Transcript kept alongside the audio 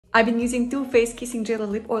I've been using Too Faced Kissing Jelly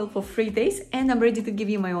Lip Oil for 3 days and I'm ready to give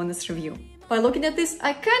you my honest review. By looking at this,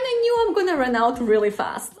 I kinda knew I'm gonna run out really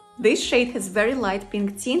fast. This shade has very light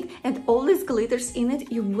pink tint and all these glitters in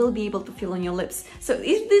it you will be able to feel on your lips. So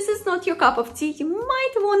if this is not your cup of tea, you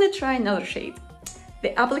might wanna try another shade. The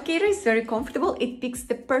applicator is very comfortable, it picks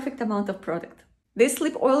the perfect amount of product. This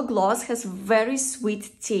lip oil gloss has very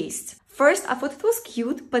sweet taste. First I thought it was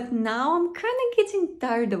cute, but now I'm kinda getting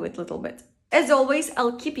tired of it a little bit. As always,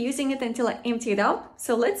 I'll keep using it until I empty it out,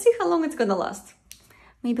 so let's see how long it's gonna last.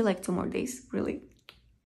 Maybe like 2 more days, really.